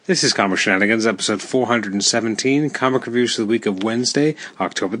This is Comic Shenanigans, episode 417, comic reviews for the week of Wednesday,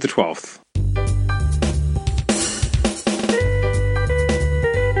 October the 12th.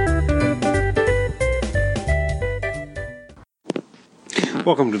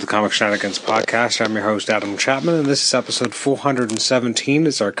 Welcome to the Comic Shenanigans podcast. I'm your host, Adam Chapman, and this is episode 417.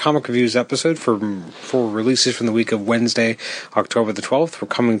 It's our comic reviews episode for releases from the week of Wednesday, October the 12th. We're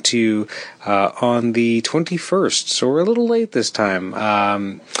coming to you on the 21st, so we're a little late this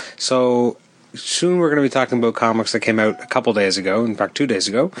time. So soon we're going to be talking about comics that came out a couple days ago, in fact 2 days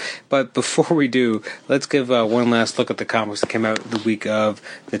ago. But before we do, let's give one last look at the comics that came out the week of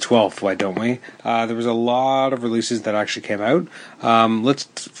the 12th, why don't we? There was a lot of releases that actually came out.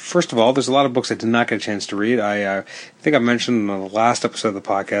 First of all, there's a lot of books I did not get a chance to read. I think I mentioned in the last episode of the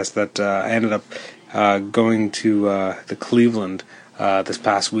podcast that I ended up going to the Cleveland this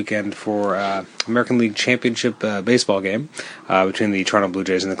past weekend for American League Championship baseball game between the Toronto Blue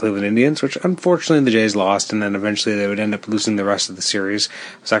Jays and the Cleveland Indians, which unfortunately the Jays lost, and then eventually they would end up losing the rest of the series.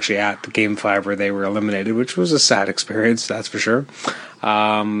 I was actually at the Game 5 where they were eliminated, which was a sad experience, that's for sure.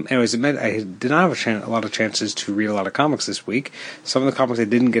 Anyways, it meant I did not have a lot of chances to read a lot of comics this week. Some of the comics I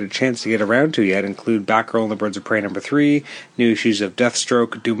didn't get a chance to get around to yet include Batgirl and the Birds of Prey #3, new issues of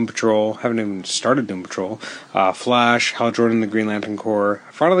Deathstroke, Doom Patrol, haven't even started Doom Patrol, Flash, Hal Jordan and the Green Lantern Corps.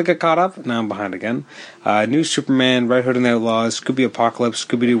 I finally got caught up, now I'm behind again. New Superman, Red Hood and the Outlaws, Scooby Apocalypse,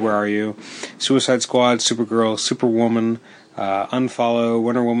 Scooby-Doo Where Are You, Suicide Squad, Supergirl, Superwoman, Unfollow,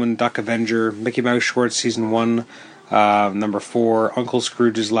 Wonder Woman, Duck Avenger, Mickey Mouse Shorts Season 1, #4, Uncle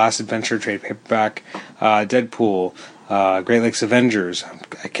Scrooge's Last Adventure trade paperback, Deadpool, Great Lakes Avengers.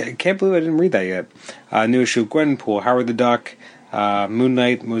 I can't believe I didn't read that yet. New issue of Gwenpool, Howard the Duck, Moon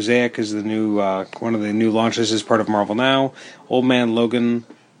Knight, Mosaic is the new one of the new launches as part of Marvel Now. Old Man Logan.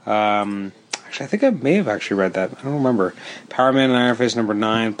 Actually, I think I may have actually read that. I don't remember. Power Man and Iron Fist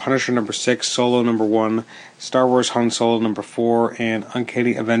 #9, Punisher #6, Solo #1, Star Wars Han Solo #4, and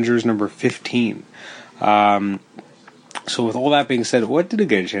Uncanny Avengers #15. So with all that being said, what did I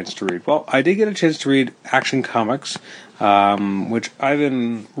get a chance to read? Well, I did get a chance to read Action Comics, which I've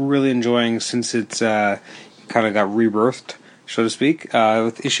been really enjoying since it's kind of got rebirthed, so to speak.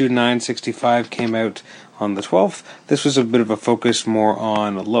 With issue 965 came out on the 12th. This was a bit of a focus more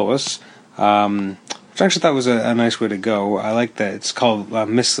on Lois, which I actually thought was a nice way to go. I like that it's called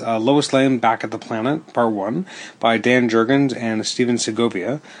Miss Lois Lane Back at the Planet, Part 1, by Dan Jurgens and Steven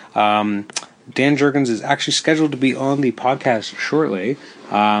Segovia. Dan Jurgens is actually scheduled to be on the podcast shortly.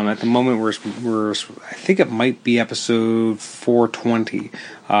 At the moment, we're I think it might be episode 420.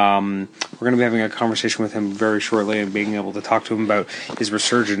 We're going to be having a conversation with him very shortly and being able to talk to him about his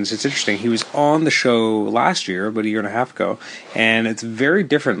resurgence. It's interesting. He was on the show last year, about a year and a half ago, and it's very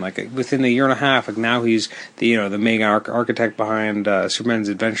different. Like within a year and a half, like now he's the main architect behind Superman's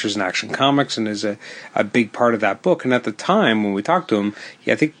Adventures in Action Comics, and is a big part of that book. And at the time when we talked to him,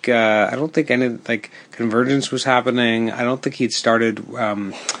 I don't think any Convergence was happening. I don't think he'd started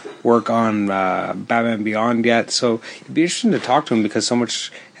work on Batman Beyond yet, so it'd be interesting to talk to him because so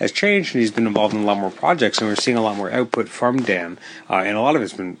much has changed and he's been involved in a lot more projects, and we're seeing a lot more output from Dan, and a lot of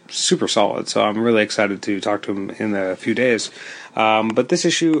it's been super solid, so I'm really excited to talk to him in a few days. But this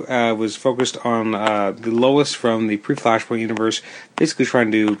issue was focused on the Lois from the pre-Flashpoint universe, basically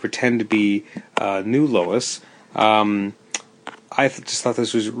trying to pretend to be new Lois. I just thought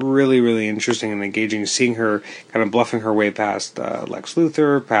this was really, really interesting and engaging, seeing her kind of bluffing her way past Lex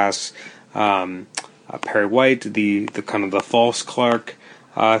Luthor, past Perry White, the kind of the false Clark.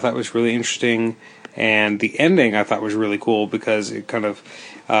 I thought was really interesting, and the ending I thought was really cool because it kind of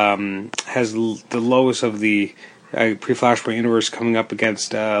has the Lois of the pre-Flashpoint universe coming up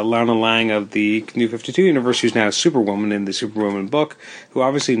against Lana Lang of the New 52 universe, who's now Superwoman in the Superwoman book, who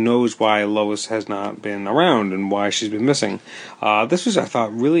obviously knows why Lois has not been around and why she's been missing. This was, I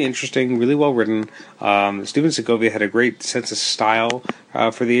thought, really interesting, really well written. Steven Segovia had a great sense of style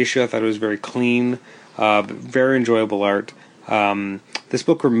for the issue. I thought it was very clean, very enjoyable art. This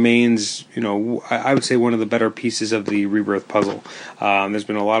book remains, I would say one of the better pieces of the Rebirth puzzle. There's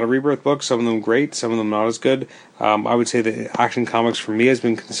been a lot of Rebirth books, some of them great, some of them not as good. I would say that Action Comics for me has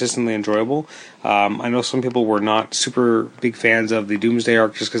been consistently enjoyable. I know some people were not super big fans of the Doomsday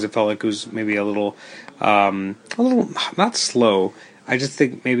arc just because it felt like it was maybe a little not slow. I just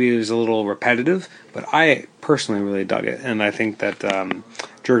think maybe it was a little repetitive, but I personally really dug it, and I think that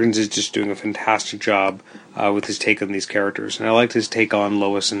Jurgens is just doing a fantastic job with his take on these characters, and I liked his take on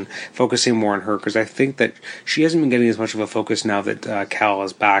Lois and focusing more on her because I think that she hasn't been getting as much of a focus now that Cal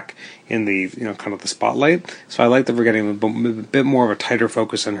is back in the kind of the spotlight. So I like that we're getting a bit more of a tighter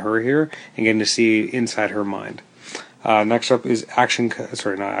focus on her here and getting to see inside her mind. Next up is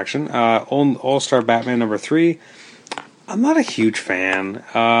All-Star Batman number 3. I'm not a huge fan.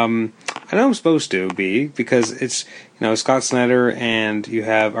 I know I'm supposed to be because it's Scott Snyder and you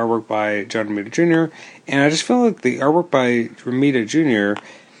have artwork by John Romita Jr. And I just feel like the artwork by Romita Jr.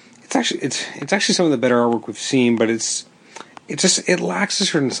 It's actually some of the better artwork we've seen, but it lacks a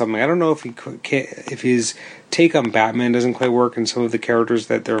certain something. I don't know if his take on Batman doesn't quite work, and some of the characters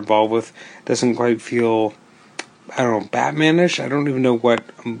that they're involved with doesn't quite feel, I don't know, Batmanish. I don't even know what.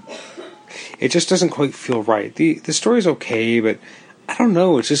 It just doesn't quite feel right. The story's okay, but I don't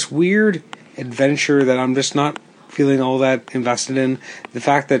know. It's just weird adventure that I'm just not feeling all that invested in. The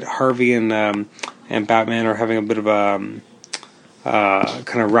fact that Harvey and Batman are having a bit of a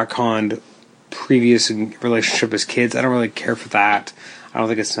kind of retconned previous relationship as kids, I don't really care for that. I don't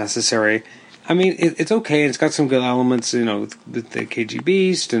think it's necessary. I mean, it's okay. It's got some good elements, with the KG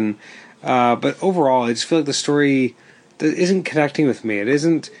Beast, and but overall, I just feel like the story isn't connecting with me. It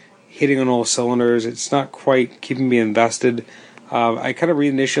isn't hitting on all cylinders. It's not quite keeping me invested. I kind of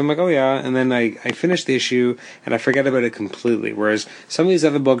read an issue, I'm like, oh yeah, and then I finish the issue, and I forget about it completely, whereas some of these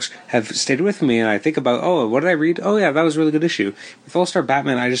other books have stayed with me, and I think about, oh, what did I read? Oh yeah, that was a really good issue. With All-Star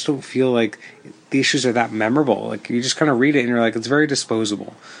Batman, I just don't feel like the issues are that memorable. Like, you just kind of read it, and you're like, it's very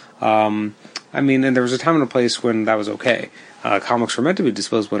disposable. I mean, and there was a time and a place when that was okay. Comics were meant to be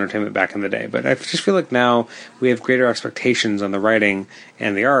disposable entertainment back in the day, but I just feel like now we have greater expectations on the writing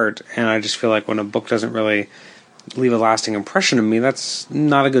and the art, and I just feel like when a book doesn't really leave a lasting impression on me, that's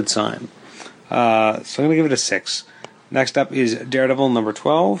not a good sign. So I'm going to give it a 6. Next up is Daredevil number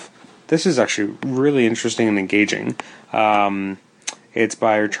 12. This is actually really interesting and engaging. It's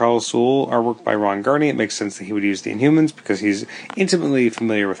by Charles Soule, artwork by Ron Garney. It makes sense that he would use the Inhumans because he's intimately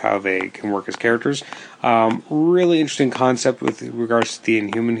familiar with how they can work as characters. Really interesting concept with regards to the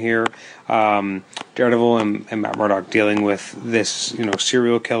Inhuman here. Daredevil and Matt Murdock dealing with this,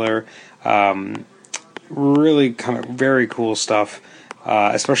 serial killer. Really kind of very cool stuff.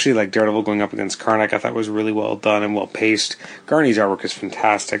 Especially like Daredevil going up against Karnak, I thought was really well done and well paced. Garney's artwork is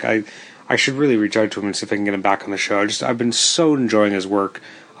fantastic. I should really reach out to him and see if I can get him back on the show. I've been so enjoying his work.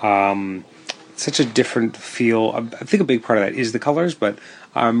 Such a different feel. I think a big part of that is the colors, but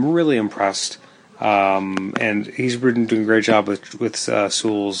I'm really impressed. And he's been doing a great job with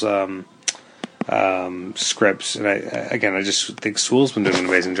Soule's scripts. And I just think Soule's been doing an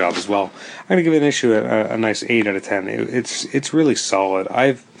amazing job as well. I'm going to give it an issue a nice 8 out of 10. It's really solid.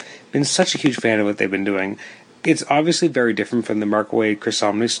 I've been such a huge fan of what they've been doing. It's obviously very different from the Mark Waid, Chris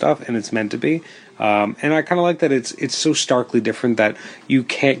Samnee stuff, and it's meant to be. And I kind of like that it's so starkly different that you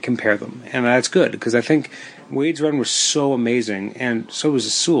can't compare them. And that's good, because I think Waid's run was so amazing, and so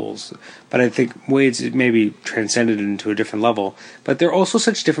was Soule's. But I think Waid's maybe transcended it into a different level. But they're also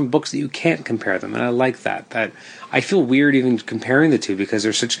such different books that you can't compare them, and I like that. That I feel weird even comparing the two, because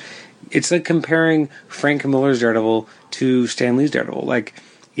they're such... It's like comparing Frank Miller's Daredevil to Stan Lee's Daredevil. Like,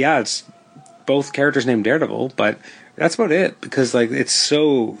 yeah, it's both characters named Daredevil, but that's about it, because it's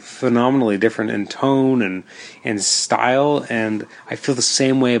so phenomenally different in tone and style, and I feel the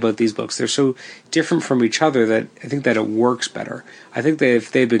same way about these books. They're so different from each other that I think that it works better. I think that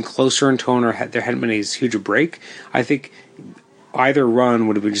if they'd been closer in tone or there hadn't been as huge a break, I think either run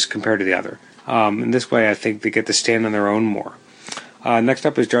would have been just compared to the other. In this way, I think they get to stand on their own more. Next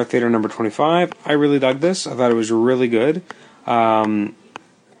up is Darth Vader number 25. I really dug this. I thought it was really good.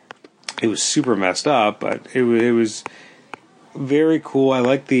 It was super messed up, but it was very cool.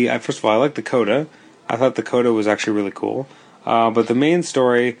 First of all, I like the coda. I thought the coda was actually really cool. But the main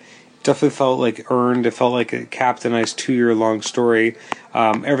story definitely felt like earned. It felt like it capped a nice 2-year-long story.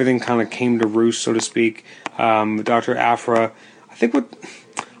 Everything kind of came to roost, so to speak. Dr. Aphra,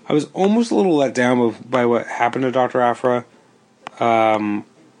 I was almost a little let down by what happened to Dr. Aphra. Right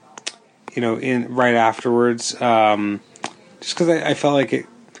afterwards. Just because I felt like it.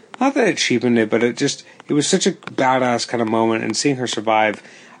 Not that it cheapened it, but it was such a badass kind of moment, and seeing her survive,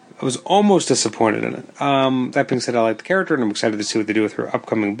 I was almost disappointed in it. That being said, I like the character, and I'm excited to see what they do with her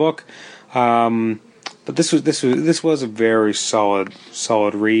upcoming book. But this was a very solid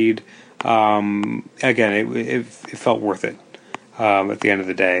read. Again, it felt worth it at the end of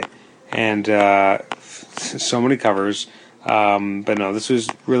the day, and so many covers. But no, this was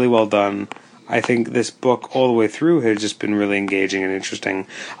really well done. I think this book all the way through has just been really engaging and interesting.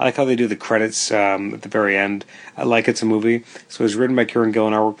 I like how they do the credits at the very end. I like it's a movie. So it was written by Kieran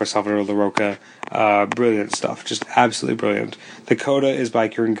Gillen, artwork by Salvador Larroca. Brilliant stuff. Just absolutely brilliant. The coda is by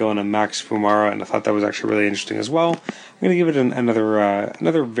Kieran Gillen and Max Fumara, and I thought that was actually really interesting as well. I'm going to give it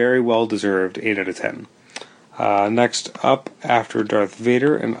another very well-deserved 8 out of 10. Next up, after Darth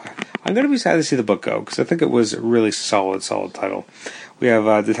Vader, and I'm going to be sad to see the book go, because I think it was a really solid title. We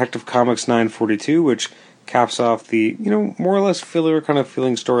have Detective Comics 942, which caps off the, more or less filler kind of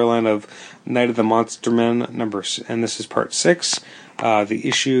feeling storyline of Night of the Monster Men, and this is part 6. The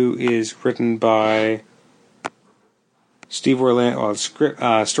issue is written by Steve Orlando,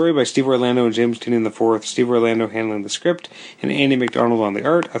 story by Steve Orlando and James Tynion IV. Steve Orlando handling the script, and Andy McDonald on the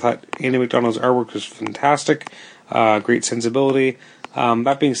art. I thought Andy McDonald's artwork was fantastic, great sensibility.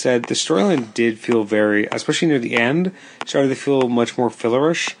 That being said, the storyline did feel especially near the end, started to feel much more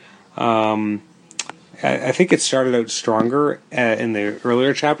fillerish. I think it started out stronger in the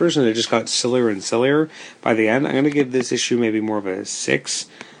earlier chapters, and it just got sillier and sillier by the end. I'm going to give this issue maybe more of a 6.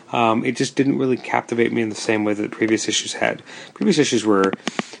 It just didn't really captivate me in the same way that previous issues had. Previous issues were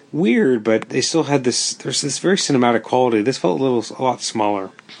weird, but they still had there's this very cinematic quality. This felt a lot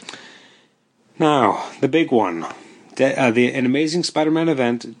smaller. Now, the big one. An Amazing Spider-Man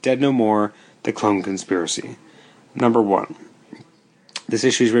event, Dead No More, The Clone Conspiracy. Number 1. This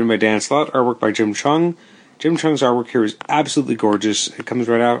issue is written by Dan Slott, artwork by Jim Cheung. Jim Cheung's artwork here is absolutely gorgeous. It comes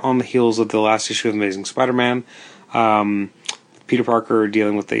right out on the heels of the last issue of Amazing Spider-Man. Peter Parker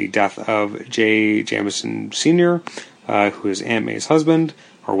dealing with the death of J. Jameson Sr., who is Aunt May's husband,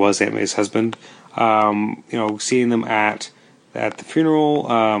 or was Aunt May's husband. Seeing them at the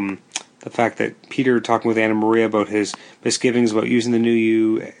funeral, the fact that Peter talking with Anna Maria about his misgivings about using the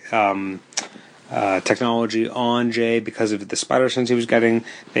new technology on Jay because of the spider sense he was getting.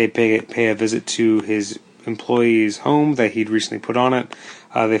 They pay a visit to his employee's home that he'd recently put on it.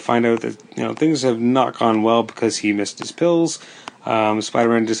 They find out that things have not gone well because he missed his pills.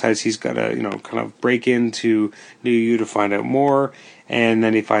 Spider-Man decides he's got to kind of break into New U to find out more, and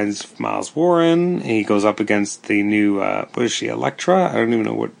then he finds Miles Warren. And he goes up against the new what is she, Elektra? I don't even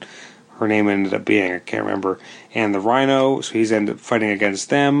know what her name ended up being. I can't remember. And the Rhino. So he's ended up fighting against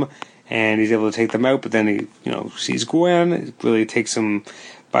them. And he's able to take them out, but then he, sees Gwen. It really takes him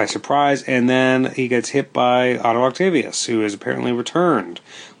by surprise, and then he gets hit by Otto Octavius, who has apparently returned,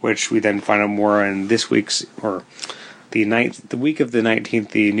 which we then find out more in this week's, or the week of the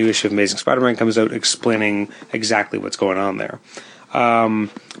 19th, the new issue of Amazing Spider-Man comes out explaining exactly what's going on there. Then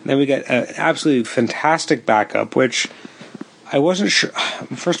we get an absolutely fantastic backup, which I wasn't sure.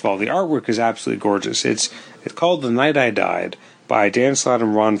 First of all, the artwork is absolutely gorgeous. It's called The Night I Died, by Dan Slott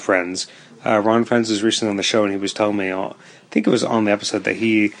and Ron Frenz. Ron Frenz was recently on the show, and he was telling me, I think it was on the episode, that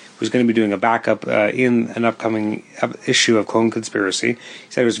he was going to be doing a backup in an upcoming issue of Clone Conspiracy. He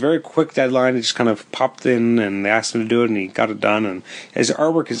said it was a very quick deadline. It just kind of popped in, and they asked him to do it, and he got it done. And his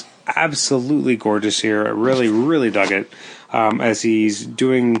artwork is absolutely gorgeous here. I really, really dug it as he's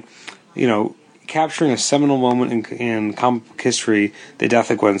doing, capturing a seminal moment in comic book history, the death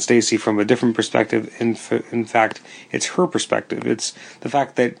of Gwen Stacy, from a different perspective. In fact, it's her perspective. It's the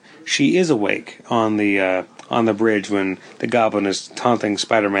fact that she is awake on the bridge when the Goblin is taunting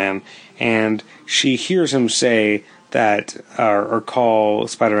Spider-Man, and she hears him say that, or call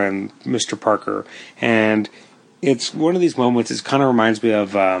Spider-Man Mr. Parker, and it's one of these moments. It kind of reminds me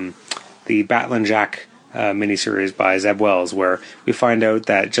of the Battling Jack miniseries by Zeb Wells, where we find out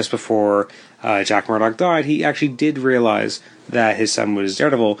that just before Jack Murdock died, he actually did realize that his son was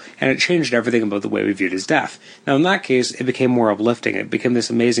Daredevil, and it changed everything about the way we viewed his death. Now, in that case, it became more uplifting. It became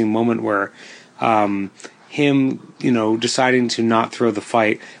this amazing moment where him, deciding to not throw the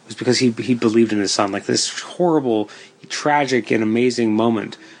fight was because he believed in his son. Like this horrible, tragic, and amazing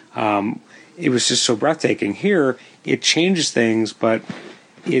moment. It was just so breathtaking. Here, it changes things, but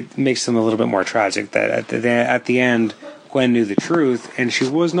it makes them a little bit more tragic. That at the end, Gwen knew the truth, and she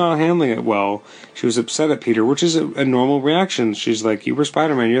was not handling it well. She was upset at Peter, which is a normal reaction. She's like, "You were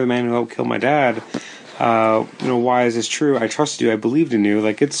Spider-Man. You're the man who helped kill my dad. Why is this true? I trusted you. I believed in you."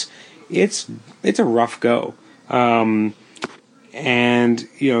 Like it's a rough go. And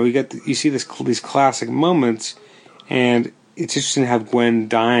you see these classic moments, and it's interesting to have Gwen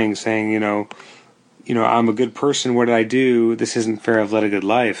dying, saying, I'm a good person. What did I do? This isn't fair. I've led a good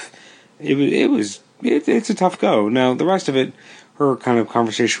life. It's a tough go. Now, the rest of it, her kind of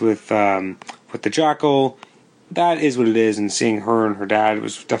conversation with the Jackal, that is what it is, and seeing her and her dad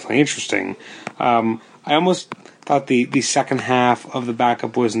was definitely interesting. I almost thought the second half of the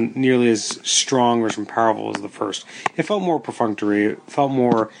backup wasn't nearly as strong or as powerful as the first. It felt more perfunctory. It felt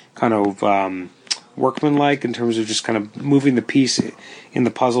more kind of workmanlike in terms of just kind of moving the piece in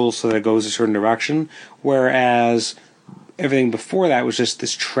the puzzle so that it goes a certain direction, whereas everything before that was just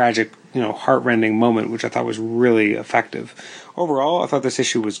this tragic, heart-rending moment, which I thought was really effective. Overall, I thought this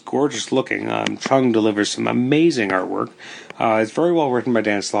issue was gorgeous looking. Cheung delivers some amazing artwork. It's very well written by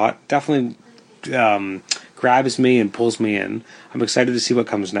Dan Slott. Definitely grabs me and pulls me in. I'm excited to see what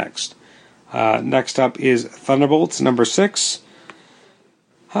comes next. Next up is Thunderbolts, number 6.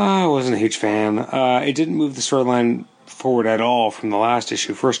 I wasn't a huge fan. It didn't move the storyline forward at all from the last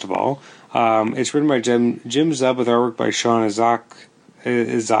issue, first of all. It's written by Jim Zub with artwork by Sean Izaakse.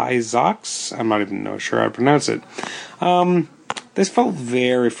 I'm not even sure how to pronounce it. This felt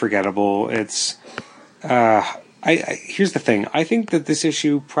very forgettable. It's... here's the thing. I think that this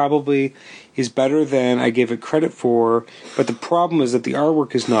issue probably is better than I gave it credit for, but the problem is that the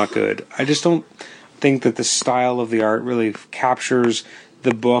artwork is not good. I just don't think that the style of the art really captures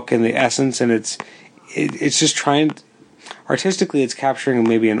the book and the essence, and it's just trying... Artistically, it's capturing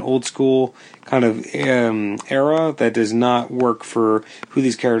maybe an old school kind of era that does not work for who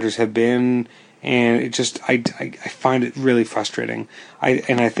these characters have been, and it just I find it really frustrating.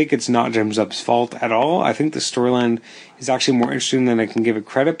 I think it's not Jim Zub's fault at all. I think the storyline is actually more interesting than I can give it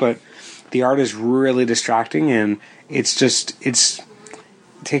credit, but the art is really distracting, and it's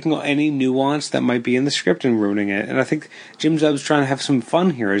taking any nuance that might be in the script and ruining it. And I think Jim Zub's trying to have some fun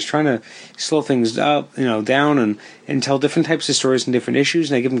here. He's trying to slow things up, down and tell different types of stories and different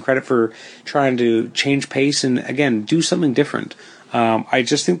issues. And I give him credit for trying to change pace and, again, do something different. I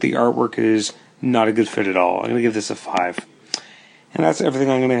just think the artwork is not a good fit at all. I'm going to give this a 5. And that's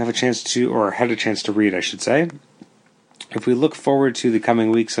everything I'm going to have a chance to, or had a chance to read, I should say. If we look forward to the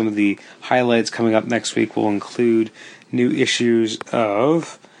coming week, some of the highlights coming up next week will include new issues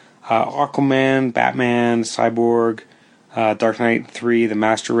of Aquaman, Batman, Cyborg, Dark Knight 3, The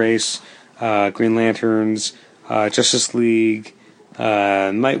Master Race, Green Lanterns, Justice League,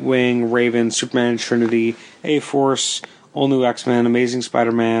 Nightwing, Raven, Superman, Trinity, A-Force, All New X-Men, Amazing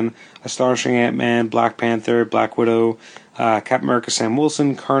Spider-Man, Astonishing Ant-Man, Black Panther, Black Widow, Captain America Sam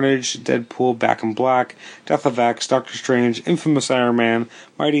Wilson, Carnage, Deadpool, Back in Black, Death of X, Doctor Strange, Infamous Iron Man,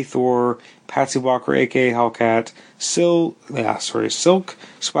 Mighty Thor, Patsy Walker, a.k.a. Hellcat, Silk,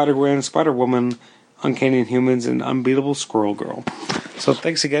 Spider-Gwen, Spider-Woman, Uncanny Inhumans, and Unbeatable Squirrel Girl. So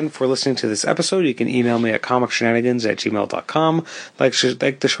thanks again for listening to this episode. You can email me at comicshenanigans@gmail.com. Like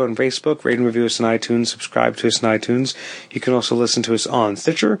the show on Facebook, rate and review us on iTunes, subscribe to us on iTunes. You can also listen to us on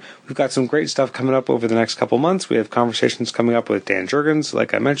Stitcher. We've got some great stuff coming up over the next couple months. We have conversations coming up with Dan Jurgens,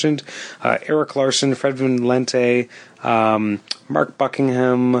 like I mentioned, Eric Larson, Fred Van Lente, Mark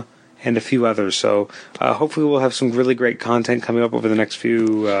Buckingham, and a few others. So hopefully we'll have some really great content coming up over the next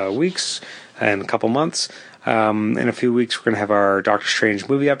few weeks and a couple months. In a few weeks, we're going to have our Doctor Strange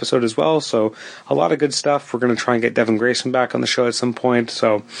movie episode as well. So a lot of good stuff. We're going to try and get Devin Grayson back on the show at some point.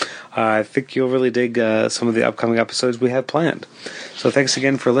 So I think you'll really dig some of the upcoming episodes we have planned. So thanks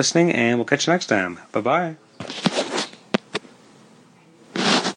again for listening, and we'll catch you next time. Bye-bye.